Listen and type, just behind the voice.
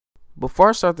Before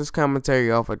I start this commentary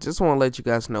off, I just want to let you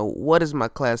guys know what is my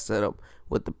class setup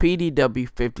with the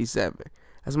PDW-57.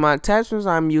 As my attachments,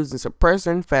 I'm using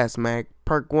Suppressor and Fast Mag,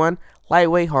 Perk 1,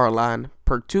 Lightweight Hardline,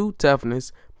 Perk 2,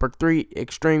 Toughness, Perk 3,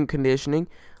 Extreme Conditioning,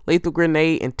 Lethal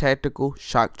Grenade, and Tactical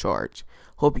Shock Charge.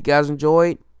 Hope you guys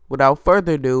enjoyed. Without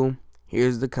further ado,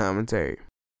 here's the commentary.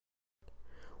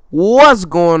 What's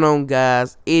going on,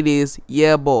 guys? It is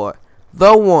your boy,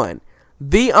 the one,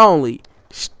 the only,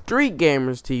 Street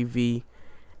Gamers TV,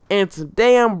 and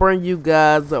today I'm bringing you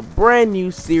guys a brand new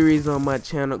series on my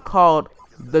channel called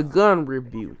The Gun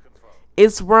Review.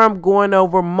 It's where I'm going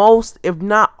over most, if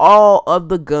not all, of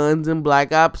the guns in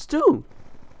Black Ops 2.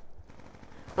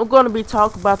 I'm going to be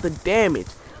talking about the damage,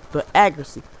 the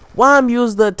accuracy, why I'm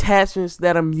using the attachments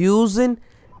that I'm using,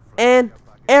 and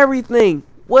everything.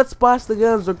 What spots the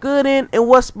guns are good in and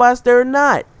what spots they're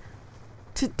not.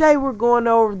 Today we're going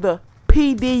over the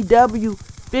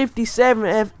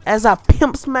PDW-57 as I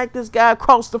pimp smack this guy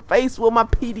across the face with my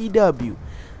PDW.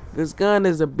 This gun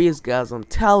is a beast, guys, I'm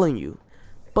telling you.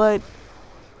 But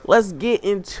let's get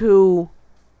into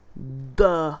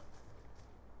the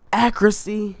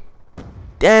accuracy,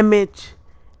 damage,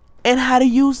 and how to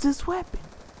use this weapon.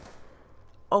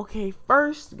 Okay,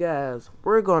 first, guys,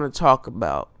 we're going to talk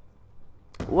about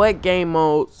what game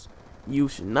modes you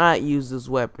should not use this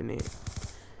weapon in.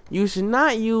 You should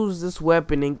not use this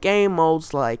weapon in game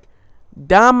modes like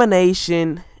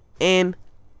Domination and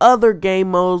other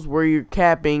game modes where you're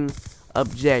capping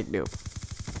objective.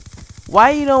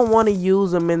 Why you don't want to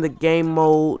use them in the game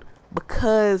mode?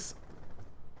 Because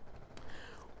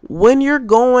when you're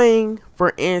going,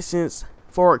 for instance,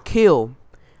 for a kill,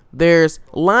 there's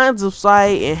lines of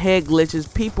sight and head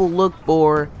glitches people look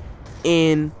for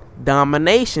in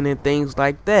Domination and things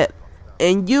like that.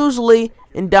 And usually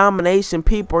in Domination,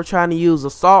 people are trying to use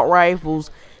assault rifles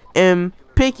and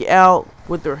pick you out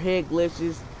with their head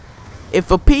glitches. If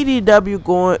a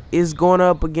PDW is going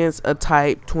up against a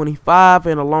Type 25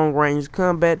 in a long range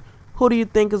combat, who do you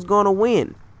think is going to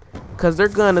win? Because their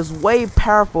gun is way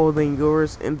powerful than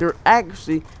yours and their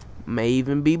accuracy may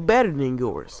even be better than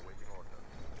yours.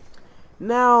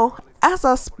 Now, as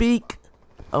I speak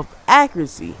of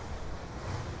accuracy,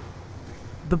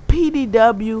 the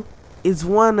PDW is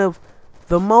one of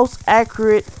the most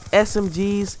accurate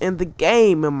SMGs in the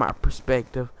game in my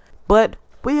perspective, but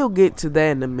we'll get to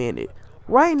that in a minute.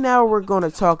 Right now we're going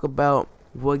to talk about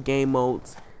what game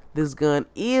modes this gun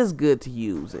is good to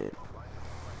use in.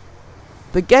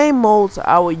 The game modes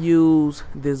I will use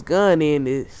this gun in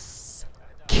is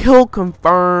Kill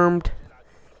Confirmed,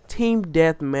 Team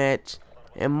Deathmatch,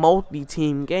 and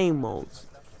multi-team game modes.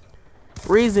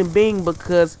 Reason being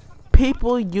because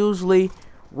people usually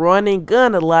run and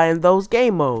gun a lot in those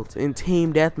game modes. In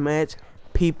Team Deathmatch,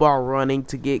 people are running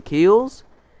to get kills.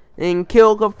 In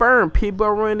Kill Confirmed, people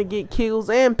are running to get kills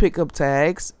and pick up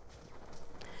tags.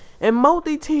 And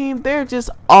multi-team, they're just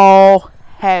all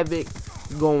havoc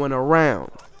going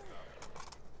around.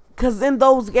 Because in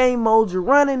those game modes, you're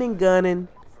running and gunning,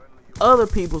 other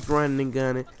people's running and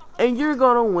gunning, and you're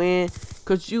going to win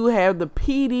because you have the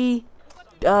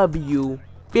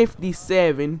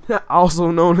PDW-57,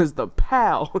 also known as the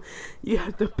PAL. You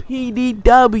have the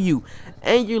PDW,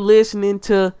 and you're listening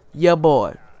to your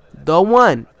boy, the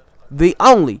one, the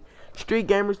only, Street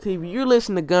Gamers TV. You're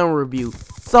listening to Gun Review,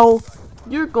 so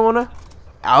you're gonna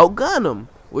outgun them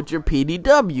with your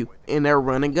PDW in their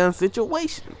run and gun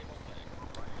situation.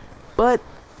 But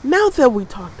now that we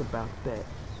talked about that,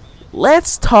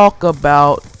 let's talk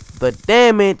about the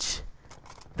damage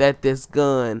that this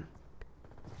gun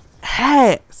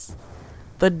has.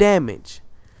 The damage.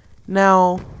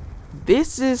 Now,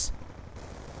 this is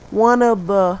one of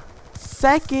the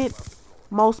second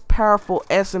most powerful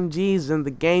SMGs in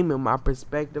the game in my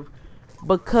perspective,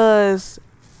 because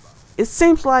it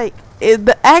seems like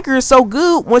the accuracy is so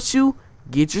good. Once you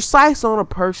get your sights on a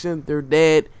person, they're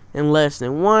dead in less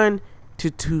than 1 to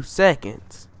 2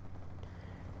 seconds.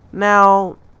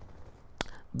 Now,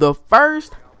 the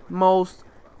first most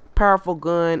powerful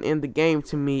gun in the game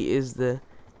to me is the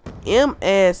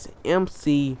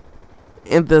MSMC,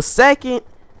 and the second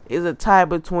is a tie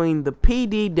between the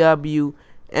PDW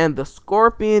and the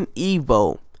Scorpion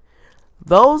Evo.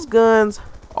 Those guns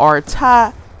are a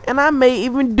tie, and I may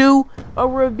even do a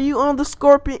review on the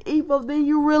Scorpion Evo. Then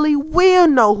you really will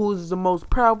know who's the most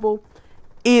powerful.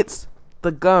 It's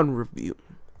the gun review.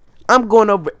 I'm going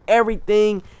over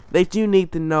everything that you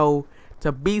need to know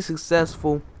to be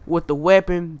successful with the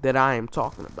weapon that I am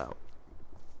talking about.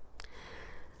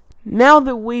 Now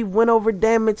that we went over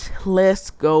damage,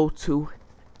 let's go to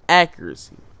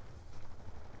accuracy.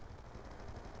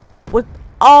 With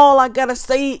all I gotta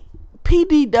say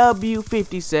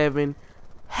PDW-57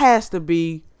 has to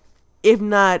be, if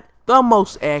not the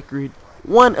most accurate,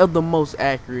 one of the most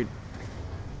accurate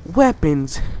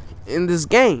weapons in this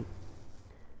game.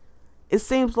 It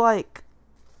seems like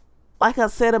I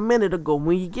said a minute ago,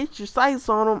 when you get your sights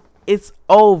on them, it's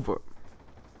over.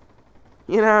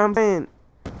 You know what I'm saying?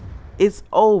 It's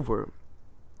over.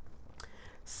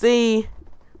 See,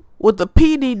 with the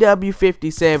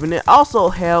PDW-57, it also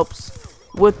helps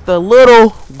with the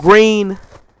little green,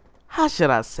 how should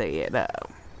I say it?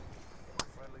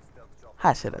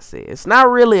 How should I say it? It's not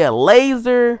really a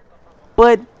laser,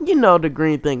 but you know the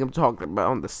green thing I'm talking about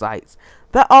on the sights.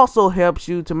 That also helps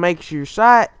you to make your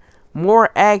shot more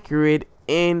accurate,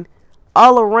 and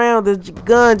all around the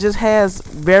gun just has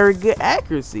very good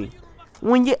accuracy.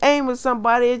 When you aim at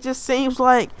somebody, it just seems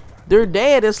like they're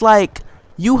dead. It's like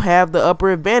you have the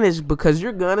upper advantage because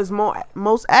your gun is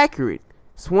most accurate.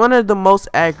 It's one of the most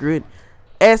accurate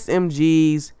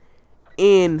SMGs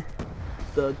in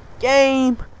the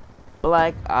game,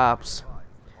 Black Ops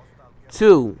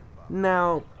 2.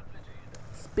 Now,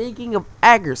 speaking of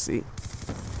accuracy,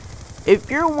 if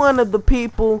you're one of the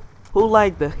people who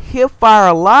like the hip fire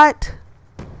a lot,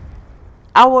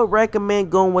 I would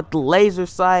recommend going with the laser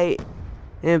sight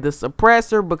and the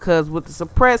suppressor, because with the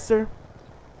suppressor,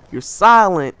 you're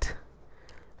silent.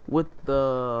 With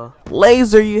the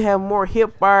laser, you have more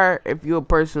hip fire if you're a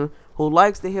person who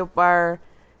likes the hip fire,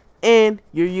 and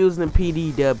you're using the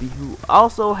PDW, who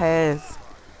also has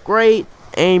great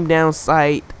aim down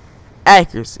sight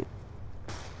accuracy.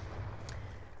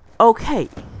 Okay,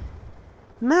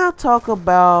 let's talk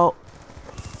about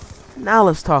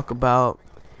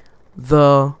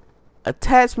the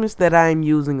attachments that I'm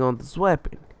using on this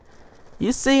weapon.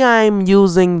 You see, I'm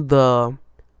using the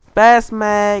fast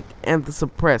mag and the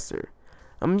suppressor.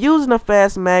 I'm using a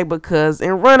fast mag because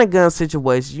in run and gun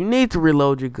situations, you need to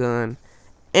reload your gun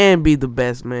and be the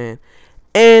best man.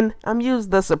 And I'm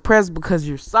using the suppressor because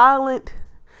you're silent,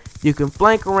 you can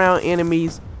flank around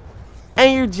enemies,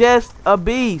 and you're just a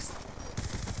beast.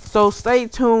 So stay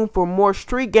tuned for more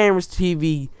Street Gamers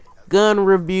TV gun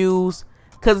reviews,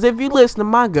 because if you listen to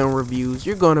my gun reviews,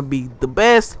 you're going to be the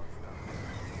best,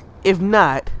 if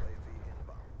not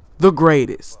the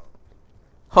greatest.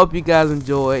 Hope you guys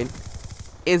enjoyed.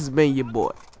 It's been your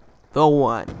boy, the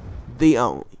one, the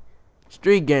only,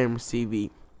 Street Gamers TV.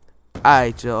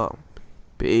 Alright, y'all.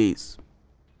 Peace.